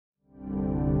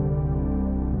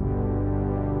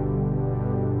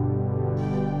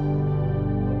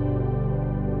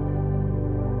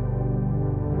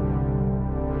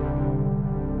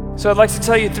So I'd like to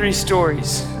tell you three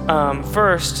stories.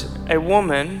 First, a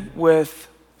woman with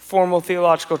formal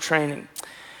theological training.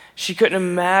 She couldn't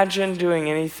imagine doing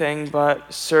anything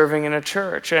but serving in a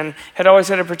church and had always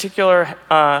had a particular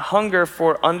hunger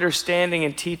for understanding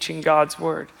and teaching God's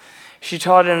word. She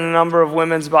taught in a number of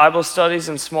women's Bible studies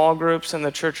and small groups in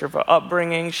the church of her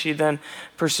upbringing. She then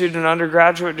pursued an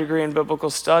undergraduate degree in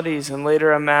biblical studies and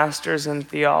later a master's in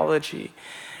theology.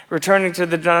 Returning to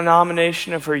the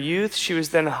denomination of her youth, she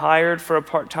was then hired for a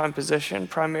part-time position,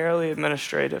 primarily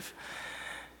administrative.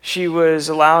 She was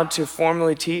allowed to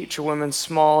formally teach a women's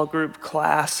small group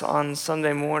class on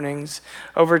Sunday mornings.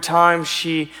 Over time,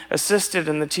 she assisted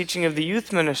in the teaching of the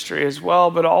youth ministry as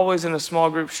well, but always in a small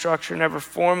group structure, never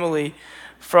formally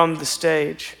from the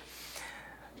stage.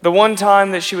 The one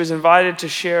time that she was invited to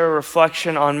share a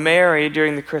reflection on Mary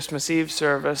during the Christmas Eve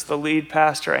service, the lead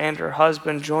pastor and her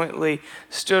husband jointly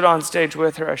stood on stage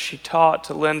with her as she taught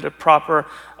to lend a proper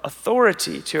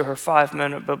authority to her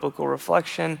 5-minute biblical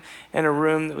reflection in a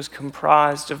room that was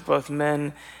comprised of both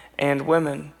men and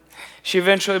women. She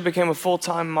eventually became a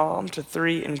full-time mom to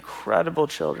 3 incredible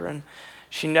children.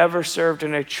 She never served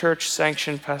in a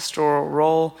church-sanctioned pastoral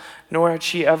role, nor had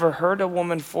she ever heard a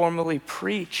woman formally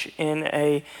preach in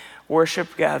a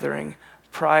worship gathering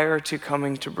prior to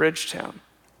coming to Bridgetown.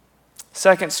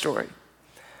 Second story.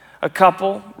 A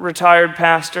couple, retired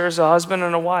pastors, a husband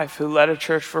and a wife, who led a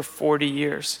church for 40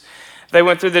 years. They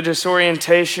went through the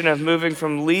disorientation of moving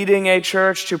from leading a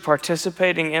church to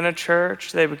participating in a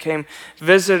church. They became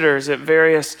visitors at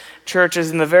various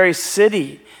churches in the very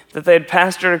city that they had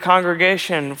pastored a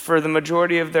congregation for the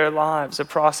majority of their lives, a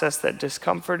process that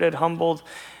discomforted, humbled,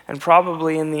 and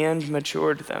probably in the end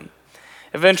matured them.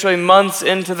 Eventually, months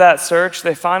into that search,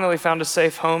 they finally found a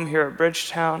safe home here at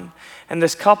Bridgetown, and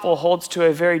this couple holds to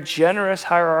a very generous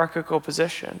hierarchical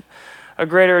position. A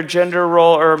greater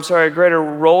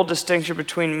role distinction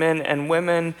between men and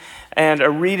women, and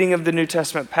a reading of the New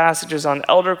Testament passages on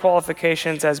elder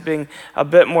qualifications as being a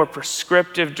bit more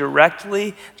prescriptive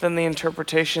directly than the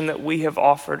interpretation that we have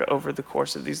offered over the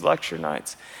course of these lecture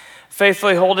nights.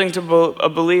 Faithfully holding to a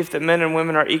belief that men and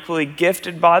women are equally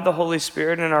gifted by the Holy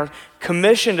Spirit and are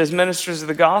commissioned as ministers of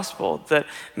the gospel, that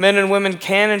men and women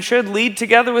can and should lead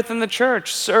together within the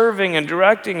church, serving and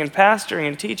directing and pastoring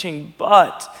and teaching,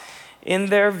 but in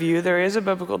their view, there is a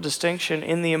biblical distinction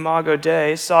in the Imago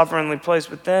Dei, sovereignly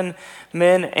placed within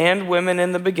men and women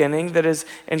in the beginning, that is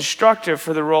instructive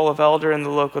for the role of elder in the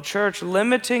local church,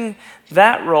 limiting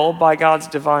that role by God's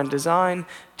divine design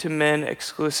to men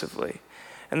exclusively.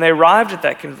 And they arrived at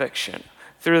that conviction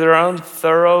through their own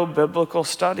thorough biblical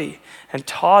study and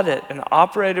taught it and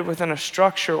operated within a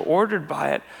structure ordered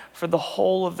by it for the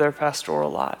whole of their pastoral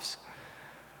lives.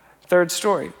 Third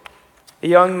story, a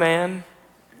young man,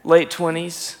 late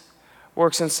 20s,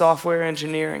 works in software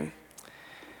engineering.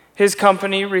 His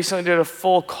company recently did a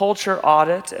full culture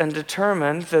audit and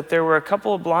determined that there were a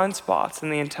couple of blind spots in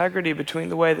the integrity between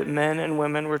the way that men and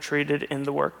women were treated in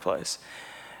the workplace.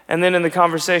 And then in the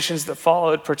conversations that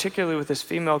followed, particularly with his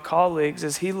female colleagues,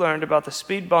 as he learned about the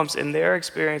speed bumps in their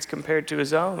experience compared to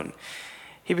his own,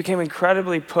 he became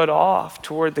incredibly put off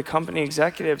toward the company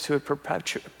executives who had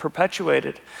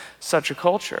perpetuated such a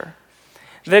culture.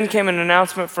 Then came an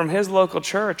announcement from his local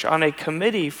church on a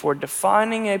committee for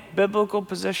defining a biblical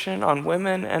position on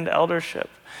women and eldership.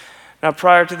 Now,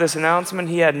 prior to this announcement,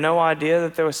 he had no idea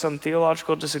that there was some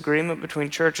theological disagreement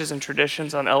between churches and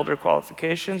traditions on elder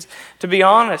qualifications. To be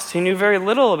honest, he knew very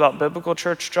little about biblical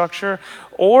church structure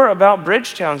or about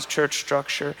Bridgetown's church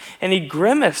structure, and he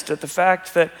grimaced at the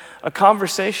fact that a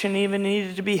conversation even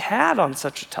needed to be had on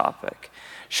such a topic.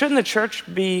 Shouldn't the church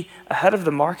be ahead of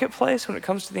the marketplace when it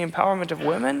comes to the empowerment of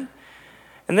women?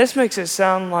 And this makes it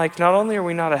sound like not only are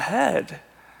we not ahead,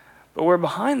 but we're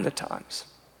behind the times.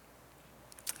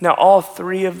 Now, all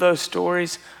three of those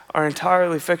stories are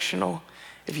entirely fictional.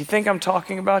 If you think I'm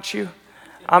talking about you,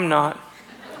 I'm not.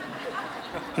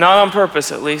 Not on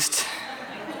purpose, at least.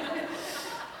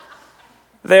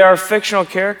 They are fictional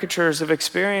caricatures of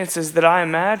experiences that I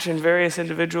imagine various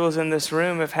individuals in this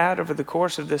room have had over the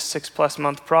course of this 6+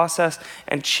 month process,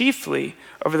 and chiefly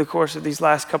over the course of these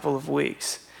last couple of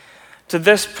weeks. To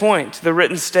this point, the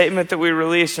written statement that we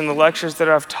released and the lectures that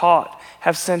I've taught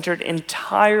have centered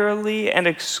entirely and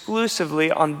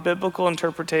exclusively on biblical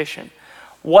interpretation.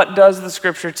 What does the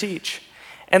scripture teach?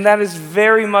 And that is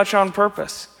very much on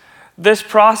purpose. This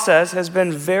process has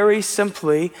been very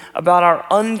simply about our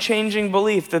unchanging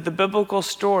belief that the biblical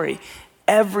story,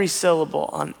 every syllable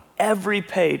on every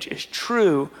page, is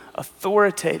true,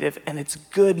 authoritative, and it's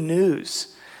good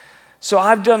news. So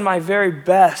I've done my very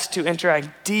best to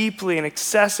interact deeply and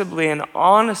accessibly and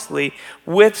honestly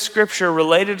with Scripture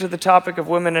related to the topic of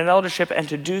women in eldership, and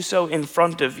to do so in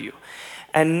front of you.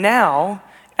 And now,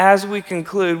 as we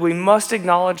conclude, we must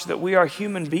acknowledge that we are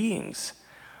human beings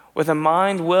with a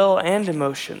mind, will, and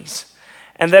emotions.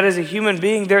 And that as a human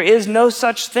being, there is no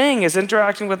such thing as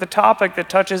interacting with a topic that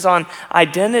touches on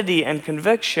identity and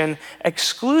conviction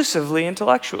exclusively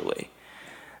intellectually.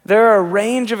 There are a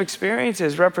range of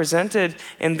experiences represented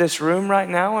in this room right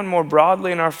now and more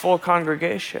broadly in our full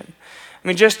congregation. I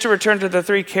mean, just to return to the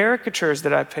three caricatures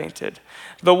that I painted,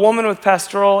 the woman with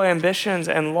pastoral ambitions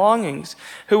and longings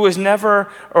who was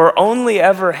never or only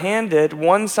ever handed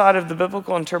one side of the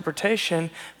biblical interpretation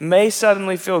may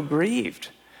suddenly feel grieved,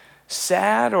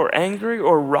 sad or angry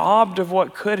or robbed of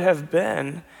what could have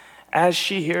been as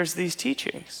she hears these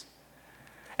teachings.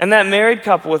 And that married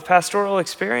couple with pastoral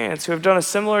experience who have done a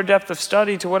similar depth of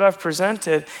study to what I've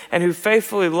presented and who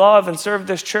faithfully love and serve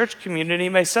this church community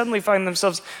may suddenly find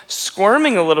themselves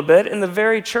squirming a little bit in the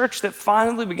very church that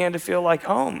finally began to feel like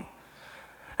home.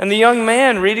 And the young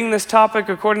man reading this topic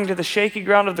according to the shaky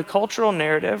ground of the cultural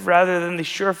narrative rather than the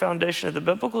sure foundation of the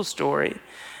biblical story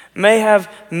may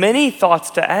have many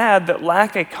thoughts to add that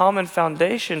lack a common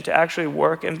foundation to actually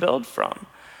work and build from.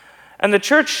 And the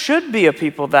church should be a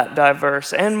people that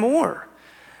diverse and more.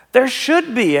 There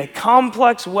should be a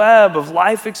complex web of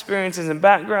life experiences and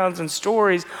backgrounds and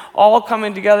stories all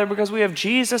coming together because we have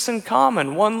Jesus in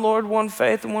common, one Lord, one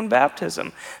faith, and one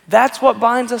baptism. That's what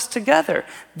binds us together.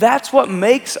 That's what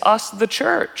makes us the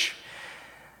church.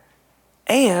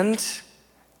 And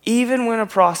even when a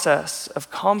process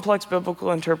of complex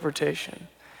biblical interpretation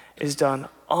is done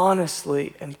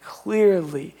honestly and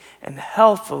clearly and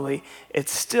healthily, it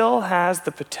still has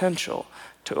the potential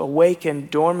to awaken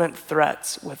dormant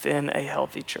threats within a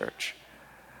healthy church.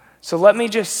 So let me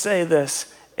just say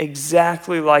this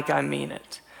exactly like I mean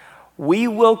it. We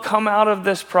will come out of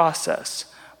this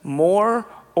process more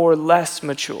or less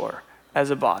mature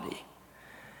as a body.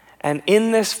 And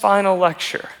in this final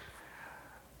lecture,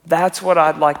 that's what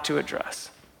I'd like to address.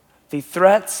 The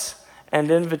threats and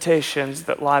invitations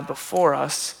that lie before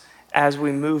us as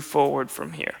we move forward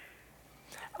from here.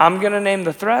 I'm going to name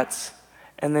the threats,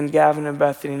 and then Gavin and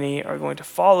Bethany are going to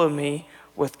follow me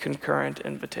with concurrent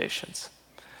invitations.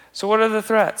 So what are the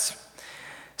threats?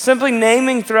 Simply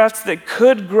naming threats that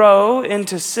could grow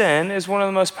into sin is one of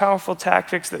the most powerful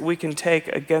tactics that we can take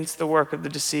against the work of the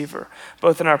deceiver,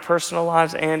 both in our personal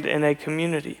lives and in a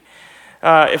community.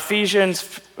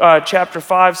 Ephesians chapter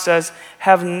 5 says,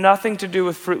 have nothing to do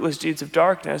with fruitless deeds of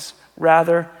darkness,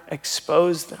 rather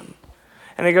expose them.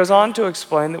 And it goes on to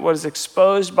explain that what is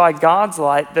exposed by God's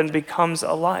light then becomes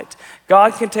a light.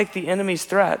 God can take the enemy's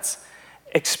threats,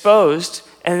 exposed,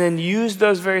 and then use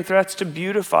those very threats to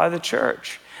beautify the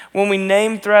church. When we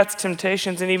name threats,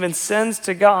 temptations, and even sins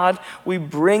to God, we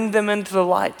bring them into the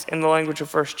light in the language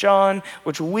of 1 John,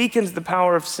 which weakens the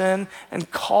power of sin and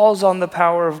calls on the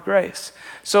power of grace.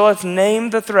 So let's name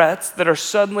the threats that are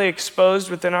suddenly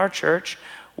exposed within our church,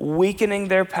 weakening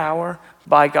their power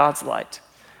by God's light.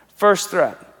 First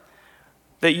threat,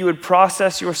 that you would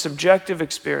process your subjective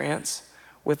experience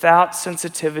without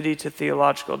sensitivity to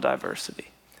theological diversity.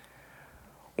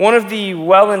 One of the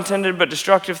well-intended but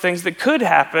destructive things that could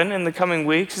happen in the coming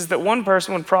weeks is that one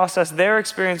person would process their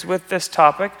experience with this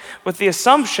topic with the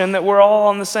assumption that we're all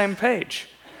on the same page.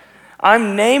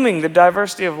 I'm naming the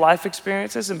diversity of life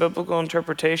experiences and biblical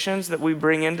interpretations that we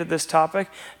bring into this topic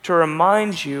to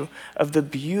remind you of the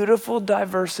beautiful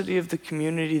diversity of the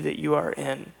community that you are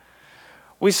in.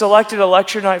 We selected a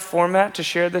lecture night format to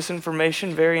share this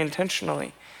information very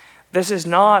intentionally. This is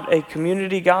not a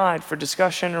community guide for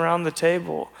discussion around the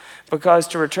table, because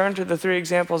to return to the three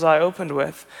examples I opened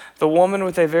with, the woman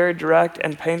with a very direct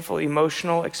and painful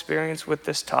emotional experience with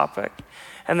this topic,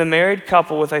 and the married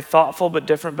couple with a thoughtful but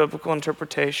different biblical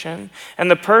interpretation, and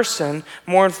the person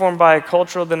more informed by a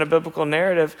cultural than a biblical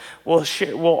narrative will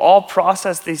all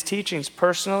process these teachings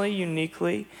personally,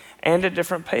 uniquely, and at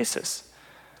different paces.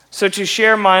 So to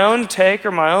share my own take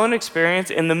or my own experience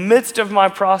in the midst of my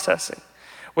processing,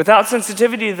 without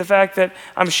sensitivity to the fact that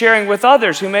I'm sharing with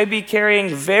others who may be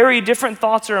carrying very different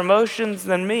thoughts or emotions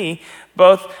than me,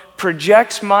 both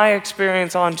projects my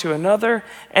experience onto another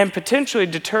and potentially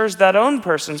deters that own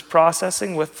person's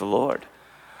processing with the Lord.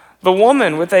 The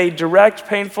woman with a direct,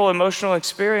 painful, emotional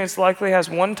experience likely has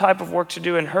one type of work to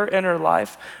do in her inner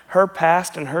life, her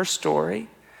past, and her story.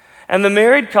 And the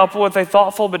married couple with a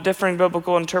thoughtful but differing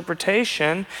biblical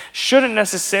interpretation shouldn't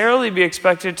necessarily be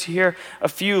expected to hear a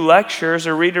few lectures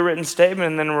or read a written statement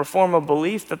and then reform a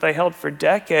belief that they held for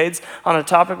decades on a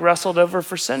topic wrestled over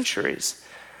for centuries.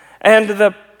 And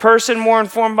the person more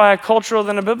informed by a cultural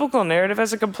than a biblical narrative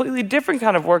has a completely different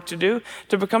kind of work to do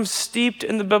to become steeped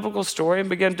in the biblical story and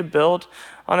begin to build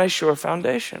on a sure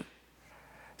foundation.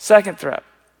 Second threat,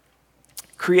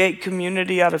 create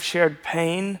community out of shared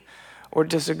pain or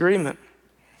disagreement.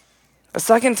 A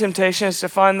second temptation is to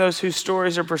find those whose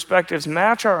stories or perspectives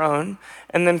match our own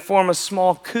and then form a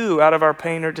small coup out of our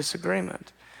pain or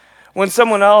disagreement. When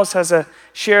someone else has a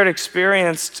shared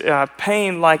experienced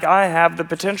pain like I have, the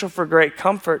potential for great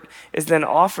comfort is then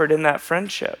offered in that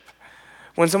friendship.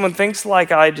 When someone thinks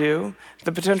like I do,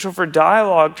 the potential for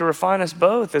dialogue to refine us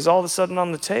both is all of a sudden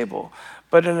on the table.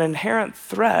 But an inherent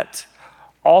threat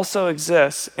also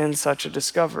exists in such a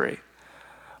discovery.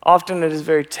 Often it is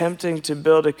very tempting to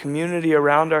build a community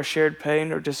around our shared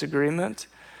pain or disagreement,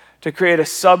 to create a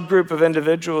subgroup of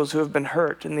individuals who have been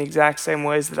hurt in the exact same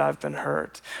ways that I've been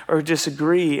hurt, or who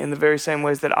disagree in the very same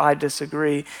ways that I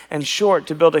disagree. In short,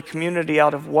 to build a community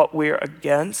out of what we're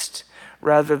against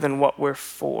rather than what we're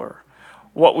for,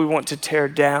 what we want to tear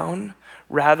down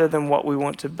rather than what we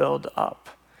want to build up.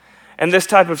 And this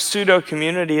type of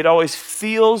pseudo-community, it always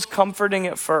feels comforting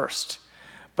at first,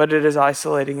 but it is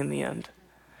isolating in the end.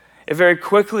 It very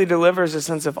quickly delivers a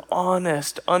sense of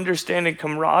honest, understanding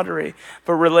camaraderie,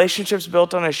 but relationships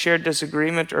built on a shared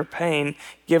disagreement or pain,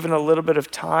 given a little bit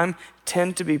of time,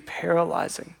 tend to be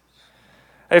paralyzing.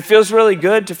 It feels really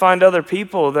good to find other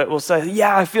people that will say,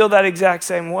 yeah, I feel that exact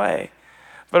same way.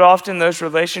 But often those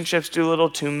relationships do little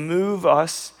to move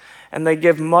us, and they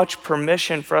give much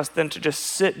permission for us then to just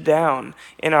sit down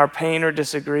in our pain or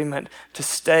disagreement, to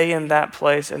stay in that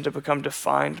place and to become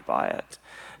defined by it.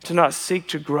 To not seek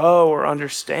to grow or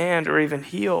understand or even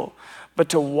heal, but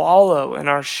to wallow in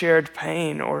our shared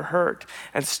pain or hurt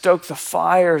and stoke the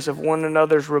fires of one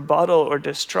another's rebuttal or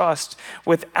distrust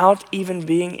without even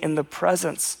being in the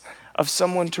presence of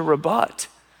someone to rebut.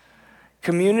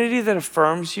 Community that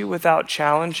affirms you without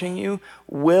challenging you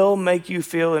will make you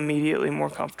feel immediately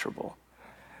more comfortable,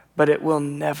 but it will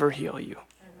never heal you.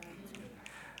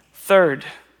 Third,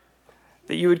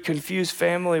 that you would confuse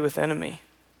family with enemy.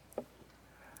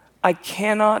 I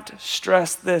cannot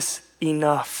stress this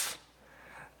enough.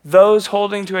 Those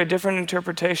holding to a different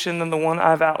interpretation than the one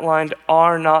I've outlined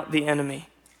are not the enemy.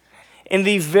 In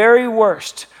the very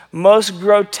worst, most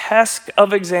grotesque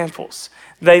of examples,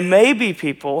 they may be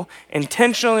people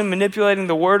intentionally manipulating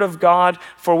the word of God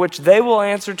for which they will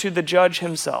answer to the judge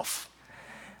himself.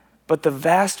 But the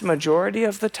vast majority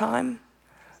of the time,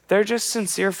 they're just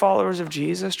sincere followers of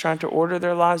Jesus trying to order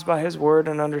their lives by his word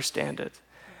and understand it.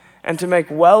 And to make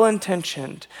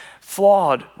well-intentioned,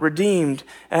 flawed, redeemed,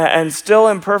 and still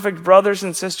imperfect brothers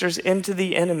and sisters into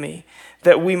the enemy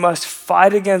that we must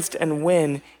fight against and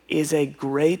win is a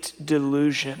great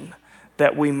delusion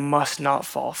that we must not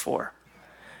fall for.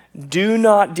 Do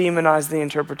not demonize the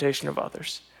interpretation of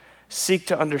others. Seek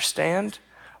to understand,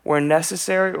 where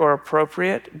necessary or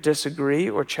appropriate, disagree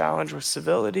or challenge with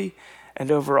civility, and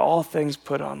over all things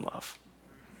put on love.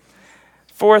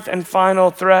 Fourth and final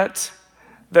threat,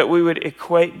 that we would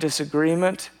equate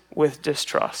disagreement with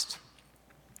distrust.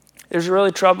 There's a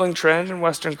really troubling trend in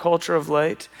Western culture of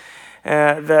late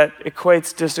that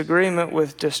equates disagreement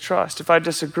with distrust. If I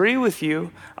disagree with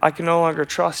you, I can no longer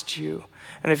trust you.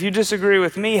 And if you disagree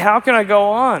with me, how can I go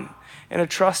on in a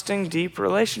trusting, deep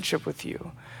relationship with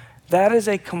you? That is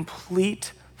a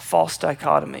complete false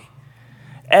dichotomy.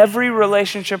 Every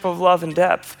relationship of love and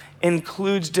depth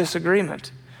includes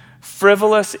disagreement.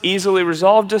 Frivolous, easily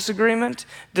resolved disagreement,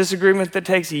 disagreement that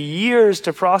takes years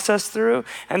to process through,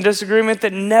 and disagreement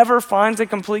that never finds a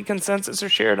complete consensus or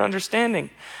shared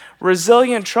understanding.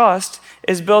 Resilient trust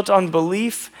is built on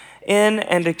belief in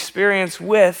and experience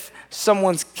with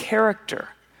someone's character,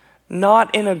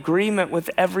 not in agreement with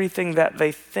everything that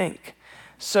they think.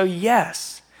 So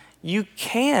yes, you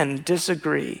can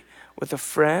disagree with a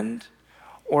friend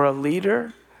or a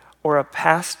leader or a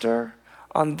pastor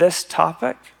on this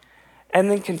topic, and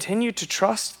then continue to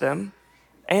trust them,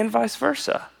 and vice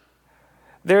versa.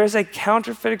 There is a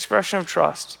counterfeit expression of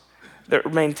trust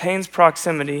that maintains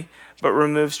proximity but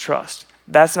removes trust.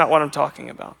 That's not what I'm talking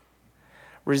about.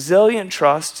 Resilient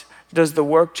trust does the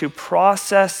work to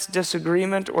process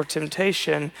disagreement or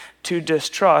temptation to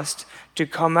distrust, to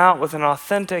come out with an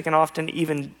authentic and often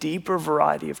even deeper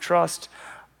variety of trust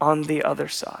on the other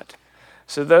side.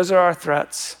 So those are our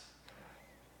threats.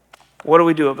 What do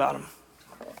we do about them?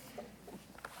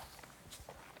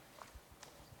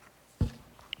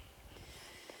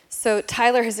 So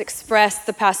Tyler has expressed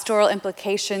the pastoral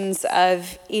implications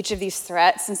of each of these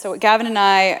threats. And so what Gavin and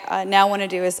I now want to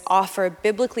do is offer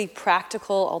biblically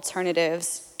practical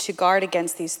alternatives to guard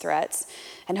against these threats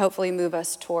and hopefully move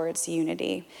us towards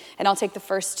unity. And I'll take the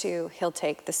first two, he'll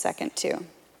take the second two.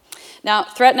 Now,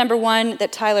 threat number one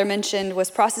that Tyler mentioned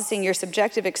was processing your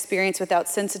subjective experience without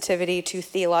sensitivity to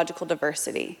theological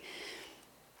diversity.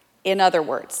 In other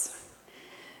words,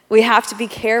 we have to be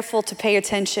careful to pay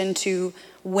attention to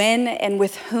when and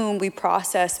with whom we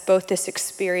process both this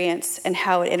experience and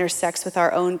how it intersects with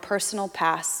our own personal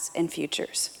pasts and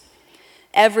futures.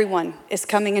 Everyone is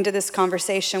coming into this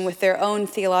conversation with their own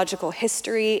theological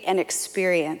history and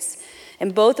experience,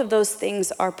 and both of those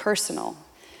things are personal,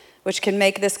 which can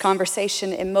make this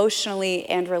conversation emotionally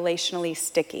and relationally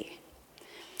sticky.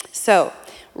 So,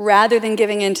 rather than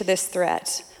giving in to this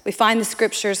threat, we find the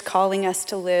scriptures calling us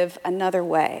to live another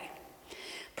way.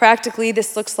 Practically,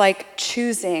 this looks like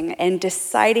choosing and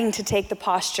deciding to take the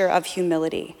posture of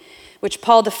humility, which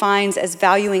Paul defines as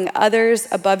valuing others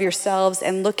above yourselves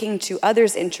and looking to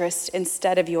others' interests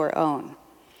instead of your own,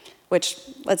 which,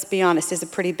 let's be honest, is a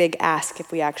pretty big ask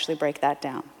if we actually break that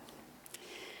down.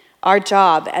 Our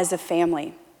job as a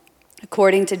family,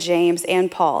 according to James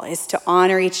and Paul, is to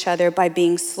honor each other by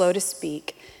being slow to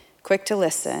speak, quick to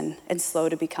listen, and slow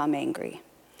to become angry.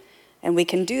 And we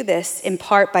can do this in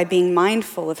part by being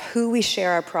mindful of who we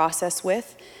share our process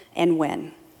with and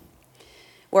when.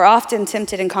 We're often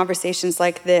tempted in conversations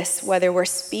like this, whether we're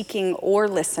speaking or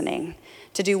listening,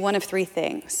 to do one of three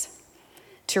things: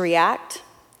 to react,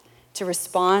 to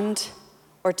respond,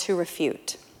 or to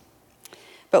refute.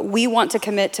 But we want to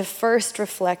commit to first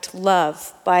reflect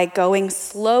love by going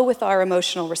slow with our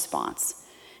emotional response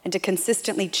and to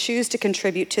consistently choose to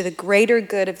contribute to the greater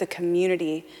good of the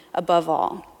community above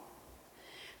all.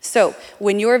 So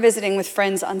when you're visiting with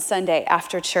friends on Sunday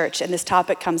after church and this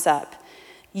topic comes up,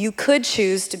 you could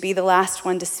choose to be the last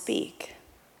one to speak,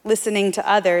 listening to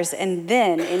others, and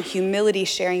then in humility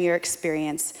sharing your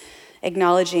experience,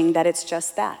 acknowledging that it's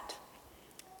just that,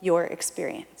 your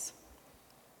experience.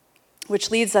 Which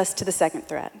leads us to the second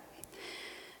threat: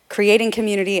 creating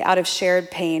community out of shared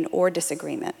pain or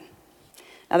disagreement.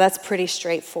 Now that's pretty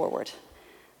straightforward,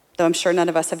 though I'm sure none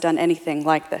of us have done anything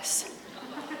like this.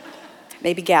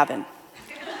 Maybe Gavin,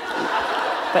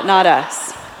 but not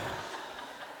us.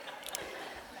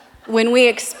 When we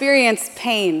experience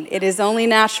pain, it is only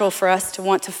natural for us to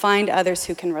want to find others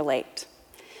who can relate.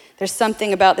 There's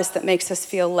something about this that makes us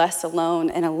feel less alone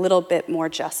and a little bit more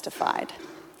justified.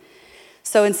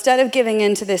 So instead of giving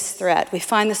in to this threat, we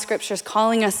find the scriptures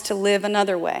calling us to live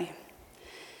another way.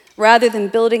 Rather than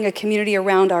building a community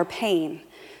around our pain,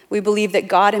 we believe that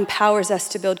God empowers us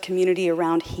to build community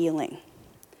around healing.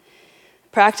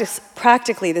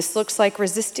 Practically, this looks like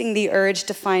resisting the urge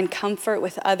to find comfort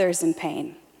with others in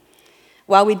pain.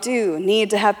 While we do need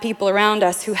to have people around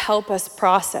us who help us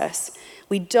process,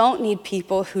 we don't need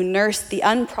people who nurse the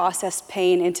unprocessed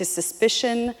pain into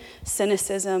suspicion,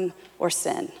 cynicism, or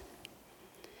sin.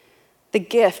 The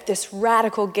gift, this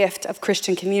radical gift of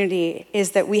Christian community,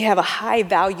 is that we have a high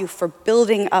value for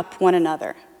building up one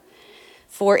another,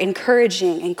 for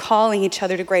encouraging and calling each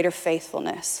other to greater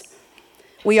faithfulness.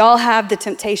 We all have the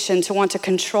temptation to want to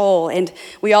control, and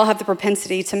we all have the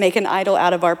propensity to make an idol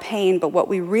out of our pain, but what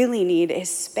we really need is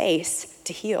space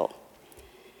to heal.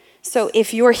 So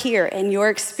if you're here and you're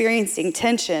experiencing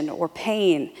tension or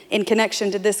pain in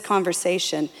connection to this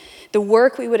conversation, the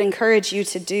work we would encourage you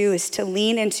to do is to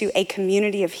lean into a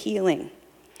community of healing,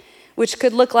 which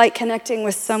could look like connecting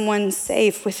with someone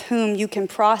safe with whom you can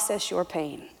process your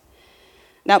pain.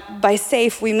 Now, by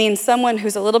safe, we mean someone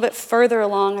who's a little bit further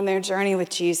along in their journey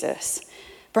with Jesus.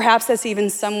 Perhaps that's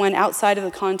even someone outside of the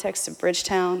context of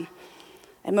Bridgetown.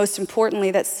 And most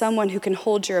importantly, that's someone who can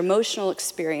hold your emotional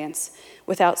experience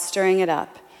without stirring it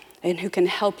up and who can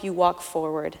help you walk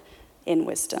forward in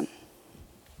wisdom.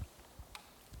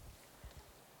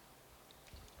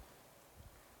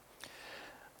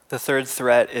 The third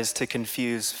threat is to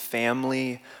confuse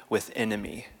family with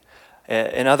enemy.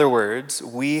 In other words,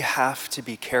 we have to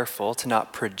be careful to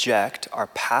not project our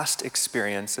past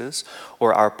experiences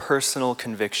or our personal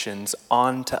convictions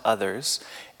onto others,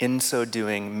 in so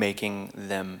doing making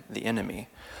them the enemy.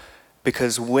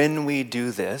 Because when we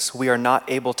do this, we are not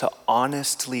able to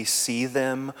honestly see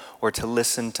them or to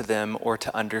listen to them or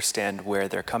to understand where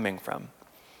they're coming from.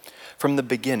 From the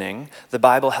beginning, the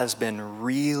Bible has been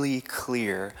really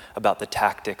clear about the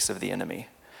tactics of the enemy.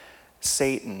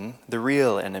 Satan, the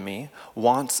real enemy,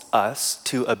 wants us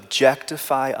to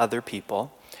objectify other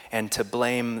people and to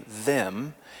blame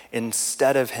them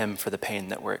instead of him for the pain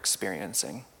that we're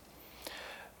experiencing.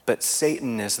 But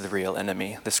Satan is the real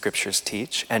enemy, the scriptures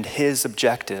teach, and his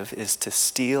objective is to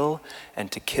steal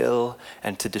and to kill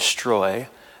and to destroy,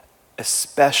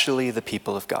 especially the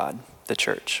people of God, the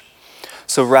church.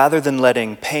 So rather than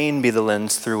letting pain be the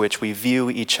lens through which we view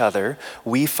each other,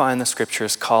 we find the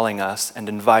scriptures calling us and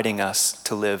inviting us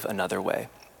to live another way.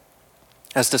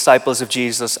 As disciples of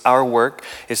Jesus, our work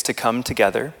is to come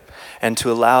together and to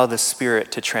allow the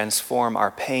Spirit to transform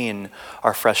our pain,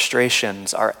 our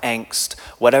frustrations, our angst,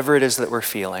 whatever it is that we're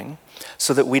feeling,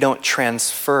 so that we don't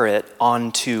transfer it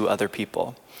onto other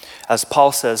people. As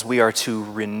Paul says, we are to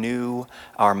renew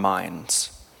our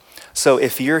minds. So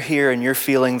if you're here and you're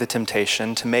feeling the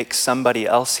temptation to make somebody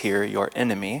else here your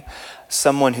enemy,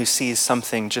 someone who sees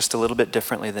something just a little bit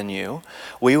differently than you,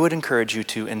 we would encourage you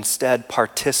to instead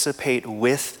participate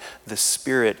with the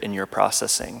Spirit in your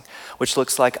processing, which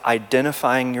looks like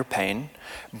identifying your pain,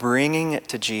 bringing it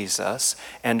to Jesus,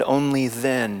 and only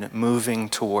then moving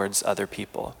towards other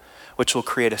people, which will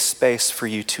create a space for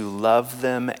you to love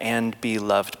them and be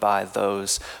loved by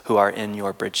those who are in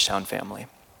your Bridgetown family.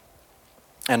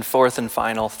 And fourth and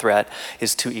final threat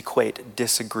is to equate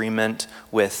disagreement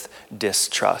with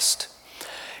distrust.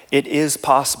 It is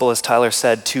possible, as Tyler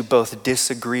said, to both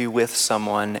disagree with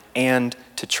someone and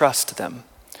to trust them.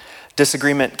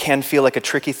 Disagreement can feel like a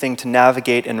tricky thing to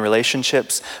navigate in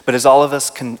relationships, but as all of us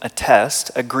can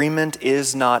attest, agreement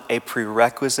is not a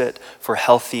prerequisite for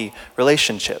healthy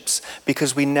relationships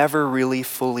because we never really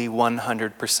fully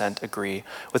 100% agree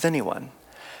with anyone.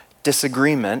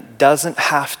 Disagreement doesn't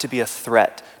have to be a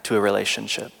threat to a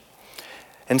relationship.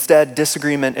 Instead,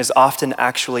 disagreement is often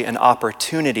actually an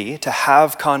opportunity to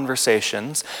have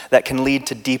conversations that can lead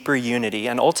to deeper unity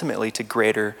and ultimately to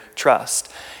greater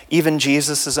trust. Even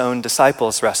Jesus' own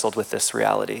disciples wrestled with this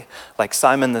reality, like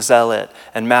Simon the Zealot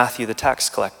and Matthew the tax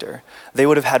collector. They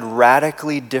would have had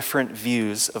radically different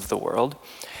views of the world,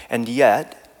 and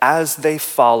yet, as they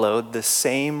followed the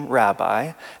same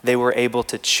rabbi, they were able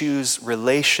to choose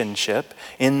relationship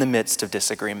in the midst of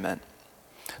disagreement.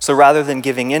 So rather than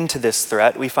giving in to this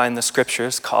threat, we find the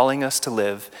scriptures calling us to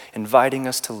live, inviting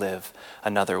us to live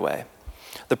another way.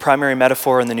 The primary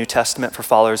metaphor in the New Testament for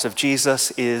followers of Jesus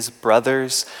is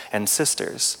brothers and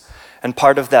sisters. And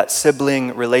part of that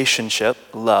sibling relationship,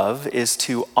 love, is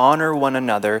to honor one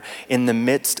another in the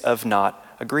midst of not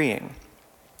agreeing.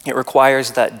 It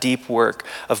requires that deep work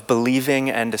of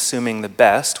believing and assuming the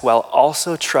best while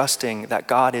also trusting that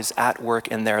God is at work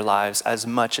in their lives as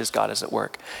much as God is at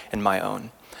work in my own.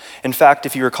 In fact,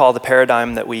 if you recall the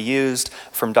paradigm that we used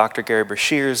from Dr. Gary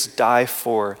Breshears, die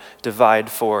for, divide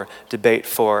for, debate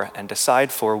for, and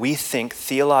decide for, we think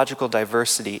theological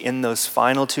diversity in those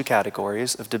final two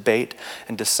categories of debate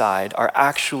and decide are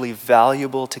actually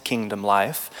valuable to kingdom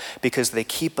life because they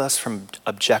keep us from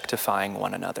objectifying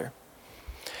one another.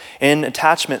 In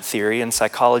attachment theory and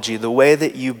psychology, the way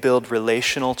that you build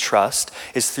relational trust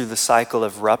is through the cycle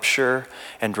of rupture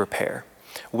and repair.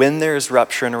 When there is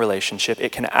rupture in a relationship,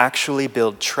 it can actually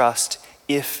build trust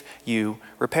if you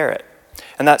repair it.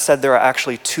 And that said, there are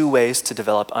actually two ways to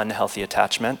develop unhealthy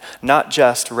attachment, not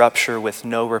just rupture with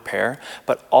no repair,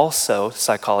 but also,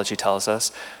 psychology tells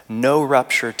us, no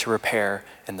rupture to repair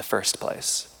in the first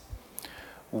place.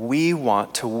 We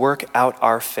want to work out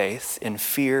our faith in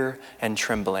fear and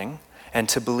trembling and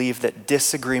to believe that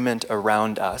disagreement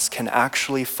around us can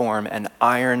actually form an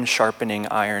iron sharpening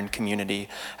iron community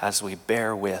as we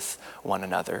bear with one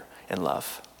another in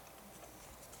love.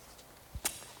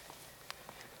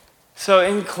 So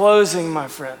in closing, my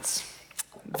friends,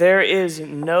 there is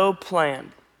no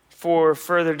plan for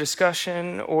further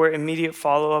discussion or immediate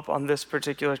follow-up on this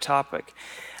particular topic.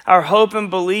 Our hope and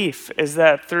belief is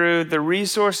that through the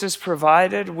resources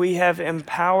provided, we have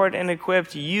empowered and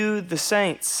equipped you, the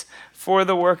saints, for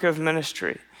the work of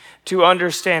ministry, to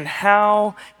understand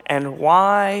how and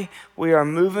why we are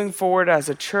moving forward as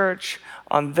a church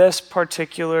on this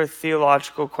particular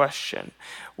theological question.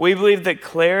 We believe that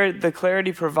the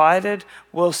clarity provided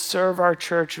will serve our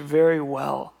church very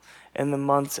well in the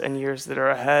months and years that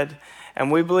are ahead.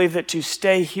 And we believe that to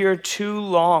stay here too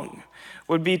long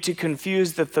would be to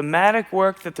confuse the thematic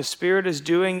work that the Spirit is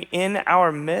doing in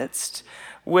our midst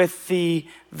with the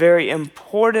very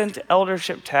important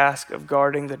eldership task of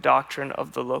guarding the doctrine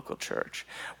of the local church.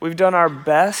 We've done our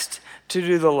best to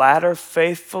do the latter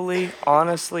faithfully,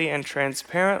 honestly, and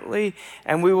transparently,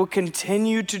 and we will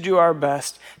continue to do our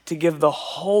best to give the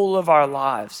whole of our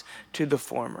lives to the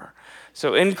former.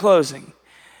 So in closing,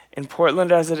 in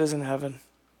Portland as it is in heaven,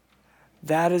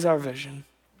 that is our vision.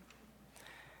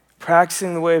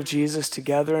 Practicing the way of Jesus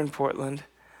together in Portland,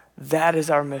 that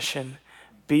is our mission.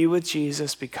 Be with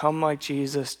Jesus, become like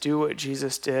Jesus, do what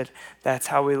Jesus did. That's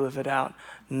how we live it out.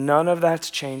 None of that's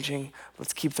changing.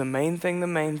 Let's keep the main thing the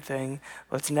main thing.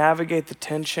 Let's navigate the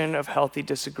tension of healthy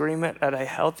disagreement at a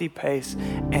healthy pace,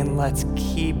 and let's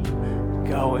keep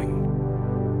going.